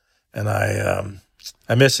work, and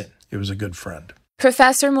I miss him. He was a good friend.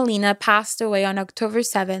 Professor Molina passed away on October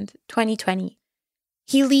 7th, 2020.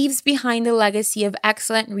 He leaves behind a legacy of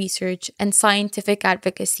excellent research and scientific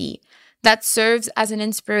advocacy that serves as an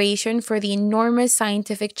inspiration for the enormous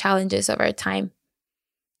scientific challenges of our time.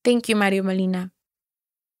 Thank you, Mario Molina.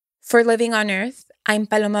 For Living on Earth, I'm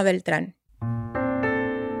Paloma Beltran.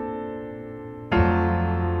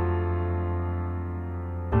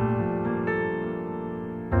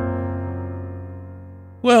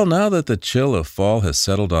 Well, now that the chill of fall has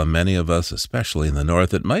settled on many of us, especially in the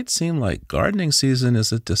north, it might seem like gardening season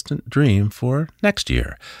is a distant dream for next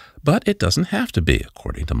year. But it doesn't have to be,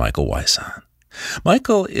 according to Michael Wison.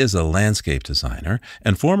 Michael is a landscape designer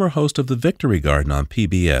and former host of the Victory Garden on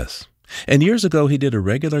PBS. And years ago, he did a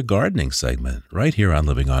regular gardening segment right here on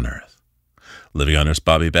Living on Earth. Living on Earth's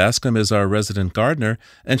Bobby Bascom is our resident gardener,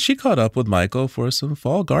 and she caught up with Michael for some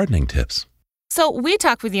fall gardening tips. So we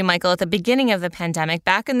talked with you, Michael, at the beginning of the pandemic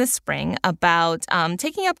back in the spring about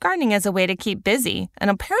taking up gardening as a way to keep busy. And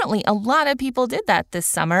apparently a lot of people did that this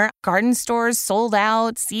summer. Garden stores sold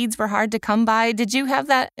out. Seeds were hard to come by. Did you have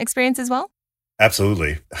that experience as well?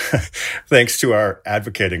 Absolutely. Thanks to our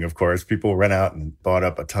advocating, of course, people ran out and bought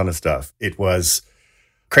up a ton of stuff. It was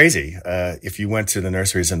crazy. If you went to the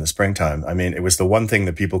nurseries in the springtime, I mean, it was the one thing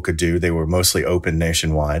that people could do. They were mostly open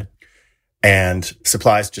nationwide. And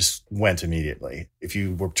supplies just went immediately. If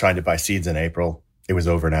you were trying to buy seeds in April, it was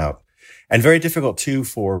over and out. And very difficult, too,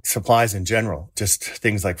 for supplies in general, just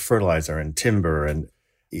things like fertilizer and timber. And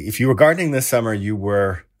if you were gardening this summer, you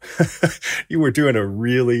were you were doing a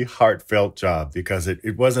really heartfelt job because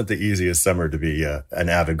it wasn't the easiest summer to be an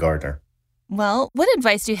avid gardener. Well, what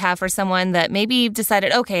advice do you have for someone that maybe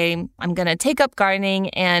decided, okay, I'm going to take up gardening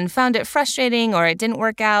and found it frustrating or it didn't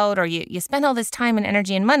work out or you spend all this time and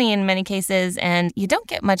energy and money in many cases and you don't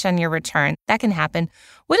get much on your return? That can happen.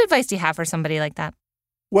 What advice do you have for somebody like that?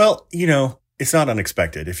 Well, it's not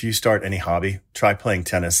unexpected. If you start any hobby, try playing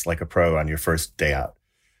tennis like a pro on your first day out.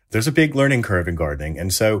 There's a big learning curve in gardening.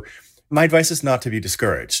 And so my advice is not to be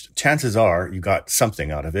discouraged. Chances are you got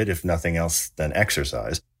something out of it, if nothing else than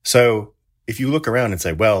exercise. So if you look around and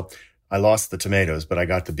say, well, I lost the tomatoes, but I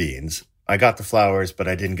got the beans. I got the flowers, but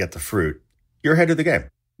I didn't get the fruit. You're ahead of the game.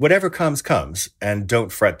 Whatever comes, and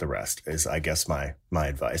don't fret the rest is, I guess, my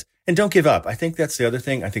advice. And don't give up. I think that's the other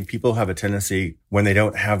thing. I think people have a tendency when they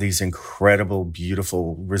don't have these incredible,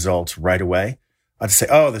 beautiful results right away, to say,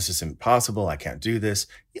 oh, this is impossible. I can't do this.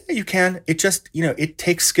 Yeah, you can. It just, it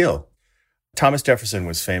takes skill. Thomas Jefferson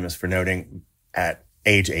was famous for noting at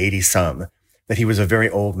age 80-some that he was a very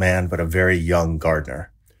old man, but a very young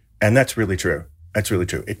gardener. And that's really true. That's really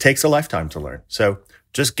true. It takes a lifetime to learn. So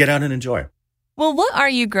just get out and enjoy. Well, what are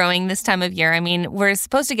you growing this time of year? I mean, we're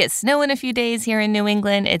supposed to get snow in a few days here in New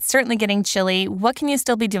England. It's certainly getting chilly. What can you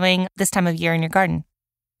still be doing this time of year in your garden?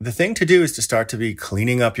 The thing to do is to start to be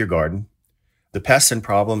cleaning up your garden. The pests and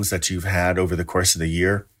problems that you've had over the course of the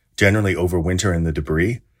year generally overwinter in the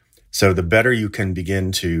debris. So the better you can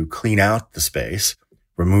begin to clean out the space,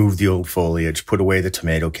 remove the old foliage, put away the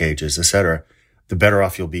tomato cages, etc., the better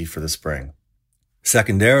off you'll be for the spring.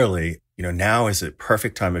 Secondarily, now is a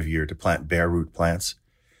perfect time of year to plant bare root plants.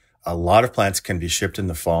 A lot of plants can be shipped in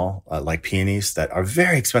the fall, like peonies that are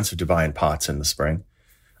very expensive to buy in pots in the spring.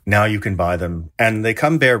 Now you can buy them and they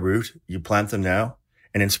come bare root. You plant them now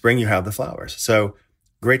and in spring you have the flowers. So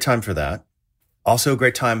great time for that. Also a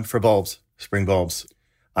great time for bulbs, spring bulbs.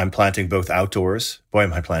 I'm planting both outdoors. Boy,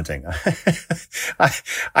 am I planting.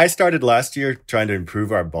 I started last year trying to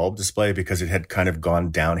improve our bulb display because it had kind of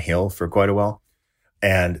gone downhill for quite a while.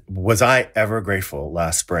 And was I ever grateful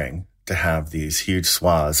last spring to have these huge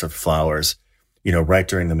swaths of flowers, right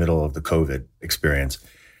during the middle of the COVID experience.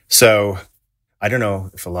 So I don't know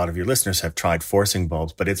if a lot of your listeners have tried forcing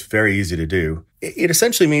bulbs, but it's very easy to do. It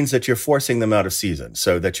essentially means that you're forcing them out of season,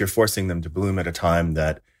 so that you're forcing them to bloom at a time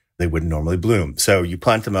that they wouldn't normally bloom. So you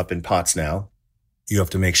plant them up in pots now. You have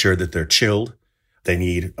to make sure that they're chilled. They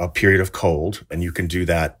need a period of cold, and you can do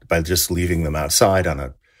that by just leaving them outside on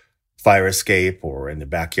a fire escape or in the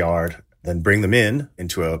backyard. Then bring them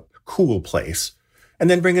into a cool place, and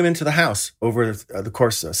then bring them into the house over the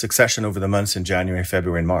course of succession over the months in January,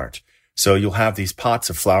 February, and March. So you'll have these pots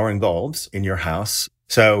of flowering bulbs in your house.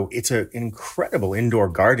 So it's an incredible indoor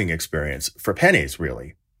gardening experience for pennies,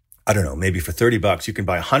 really. I don't know, maybe for $30, you can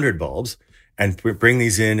buy 100 bulbs and bring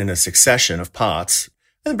these in a succession of pots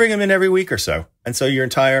and bring them in every week or so. And so your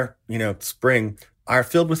entire, spring are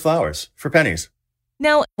filled with flowers for pennies.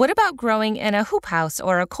 Now, what about growing in a hoop house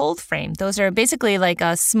or a cold frame? Those are basically like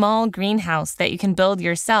a small greenhouse that you can build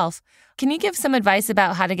yourself. Can you give some advice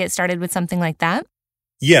about how to get started with something like that?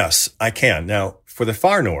 Yes, I can. Now, for the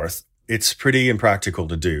far north, it's pretty impractical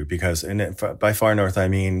to do because by far north, I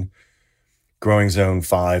mean growing zone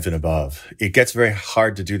 5 and above. It gets very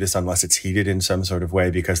hard to do this unless it's heated in some sort of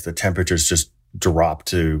way because the temperatures just drop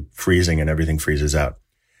to freezing and everything freezes out.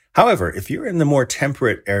 However, if you're in the more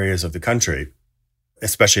temperate areas of the country,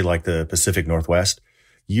 especially like the Pacific Northwest,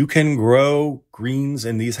 you can grow greens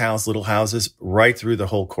in these little houses right through the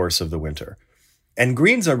whole course of the winter. And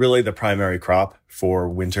greens are really the primary crop for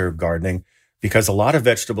winter gardening because a lot of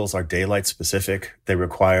vegetables are daylight specific. They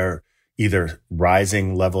require either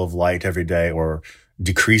rising level of light every day or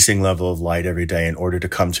decreasing level of light every day in order to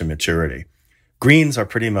come to maturity. Greens are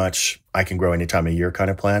pretty much, I can grow any time of year kind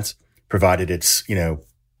of plants, provided it's,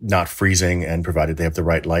 not freezing and provided they have the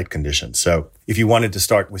right light conditions. So if you wanted to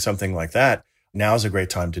start with something like that, now's a great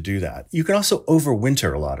time to do that. You can also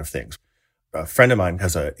overwinter a lot of things. A friend of mine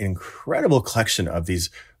has an incredible collection of these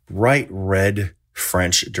bright red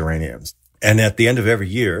French geraniums. And at the end of every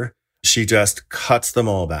year, she just cuts them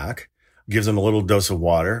all back, gives them a little dose of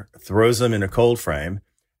water, throws them in a cold frame,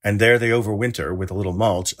 and there they overwinter with a little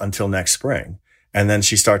mulch until next spring. And then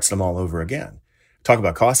she starts them all over again. Talk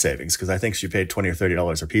about cost savings, because I think she paid $20 or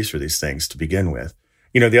 $30 a piece for these things to begin with.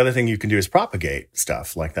 The other thing you can do is propagate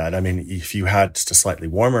stuff like that. I mean, if you had just a slightly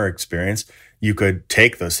warmer experience, you could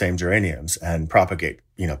take those same geraniums and propagate,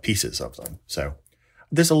 pieces of them. So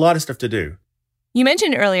there's a lot of stuff to do. You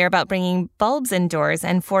mentioned earlier about bringing bulbs indoors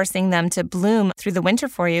and forcing them to bloom through the winter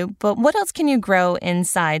for you, but what else can you grow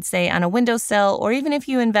inside, say on a windowsill, or even if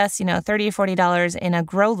you invest, $30 or $40 in a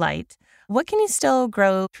grow light? What can you still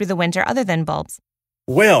grow through the winter other than bulbs?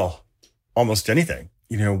 Well, almost anything.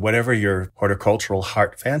 Whatever your horticultural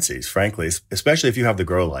heart fancies, frankly, especially if you have the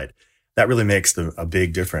grow light, that really makes a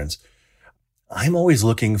big difference. I'm always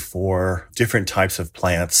looking for different types of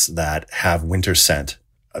plants that have winter scent.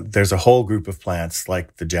 There's a whole group of plants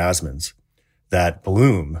like the jasmines that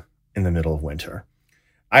bloom in the middle of winter.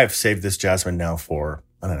 I have saved this jasmine now for,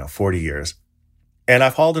 40 years. And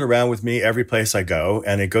I've hauled it around with me every place I go,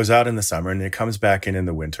 and it goes out in the summer and it comes back in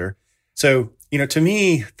the winter. So, to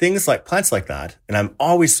me, things like plants like that, and I'm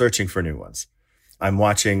always searching for new ones. I'm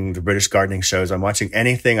watching the British gardening shows. I'm watching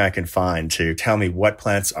anything I can find to tell me what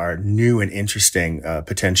plants are new and interesting,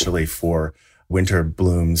 potentially for winter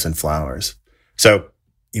blooms and flowers. So,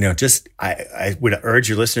 I would urge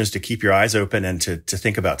your listeners to keep your eyes open and to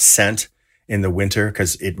think about scent in the winter,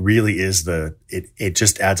 because it really is it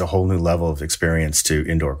just adds a whole new level of experience to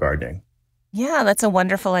indoor gardening. Yeah, that's a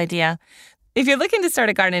wonderful idea. If you're looking to start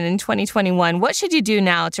a garden in 2021, what should you do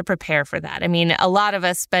now to prepare for that? I mean, a lot of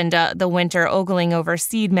us spend the winter ogling over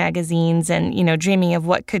seed magazines and, dreaming of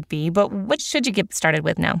what could be. But what should you get started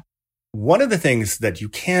with now? One of the things that you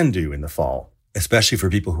can do in the fall, especially for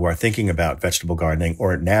people who are thinking about vegetable gardening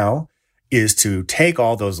or now, is to take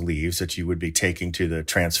all those leaves that you would be taking to the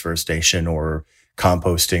transfer station or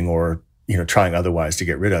composting or, trying otherwise to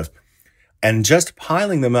get rid of, and just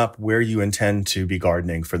piling them up where you intend to be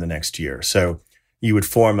gardening for the next year. So you would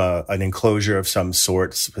form an enclosure of some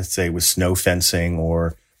sorts, let's say with snow fencing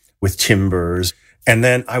or with timbers. And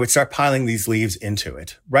then I would start piling these leaves into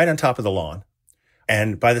it right on top of the lawn.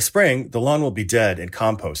 And by the spring, the lawn will be dead and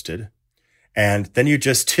composted. And then you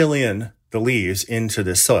just till in the leaves into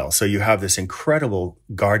the soil. So you have this incredible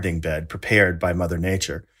gardening bed prepared by Mother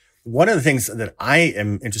Nature. One of the things that I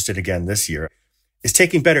am interested again this year is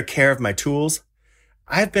taking better care of my tools.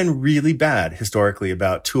 I've been really bad historically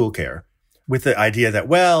about tool care, with the idea that,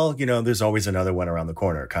 there's always another one around the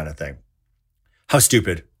corner kind of thing. How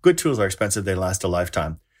stupid. Good tools are expensive. They last a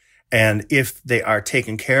lifetime. And if they are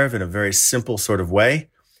taken care of in a very simple sort of way,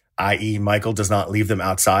 i.e. Michael does not leave them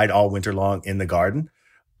outside all winter long in the garden,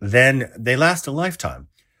 then they last a lifetime.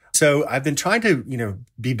 So I've been trying to,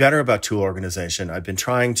 be better about tool organization. I've been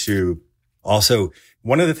trying to also,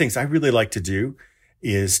 one of the things I really like to do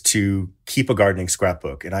is to keep a gardening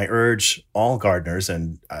scrapbook. And I urge all gardeners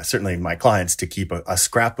and certainly my clients to keep a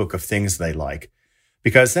scrapbook of things they like,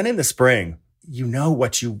 because then in the spring, you know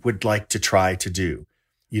what you would like to try to do.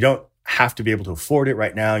 You don't have to be able to afford it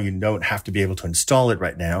right now. You don't have to be able to install it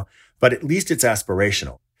right now, but at least it's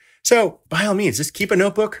aspirational. So by all means, just keep a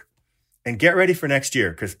notebook and get ready for next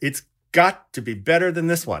year, because it's got to be better than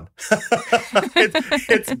this one.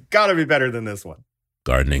 It's got to be better than this one.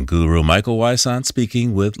 Gardening guru Michael Wysant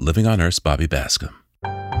speaking with Living on Earth's Bobby Bascom.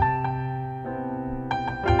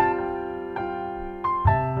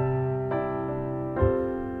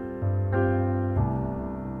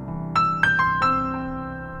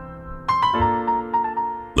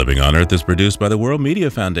 Living on Earth is produced by the World Media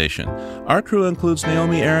Foundation. Our crew includes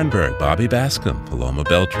Naomi Ehrenberg, Bobby Bascom, Paloma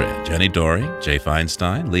Beltran, Jenny Dory, Jay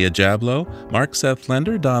Feinstein, Leah Jablow, Mark Seth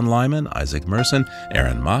Flender, Don Lyman, Isaac Merson,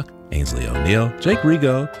 Aaron Mock, Ainsley O'Neill, Jake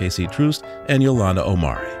Rigo, Casey Troost, and Yolanda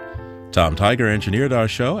Omari. Tom Tiger engineered our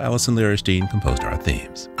show. Allison Lierstein composed our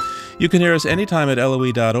themes. You can hear us anytime at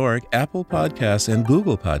LOE.org, Apple Podcasts, and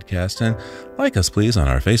Google Podcasts, and like us, please, on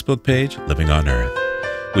our Facebook page, Living on Earth.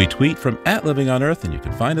 We tweet from @LivingOnEarth, and you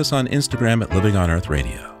can find us on Instagram at Living on Earth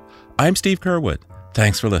Radio. I'm Steve Kerwood.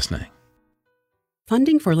 Thanks for listening.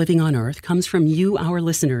 Funding for Living on Earth comes from you, our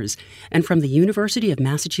listeners, and from the University of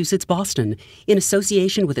Massachusetts Boston, in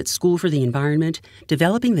association with its School for the Environment,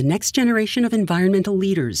 developing the next generation of environmental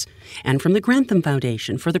leaders, and from the Grantham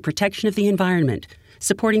Foundation for the Protection of the Environment,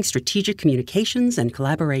 supporting strategic communications and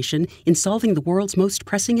collaboration in solving the world's most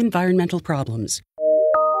pressing environmental problems.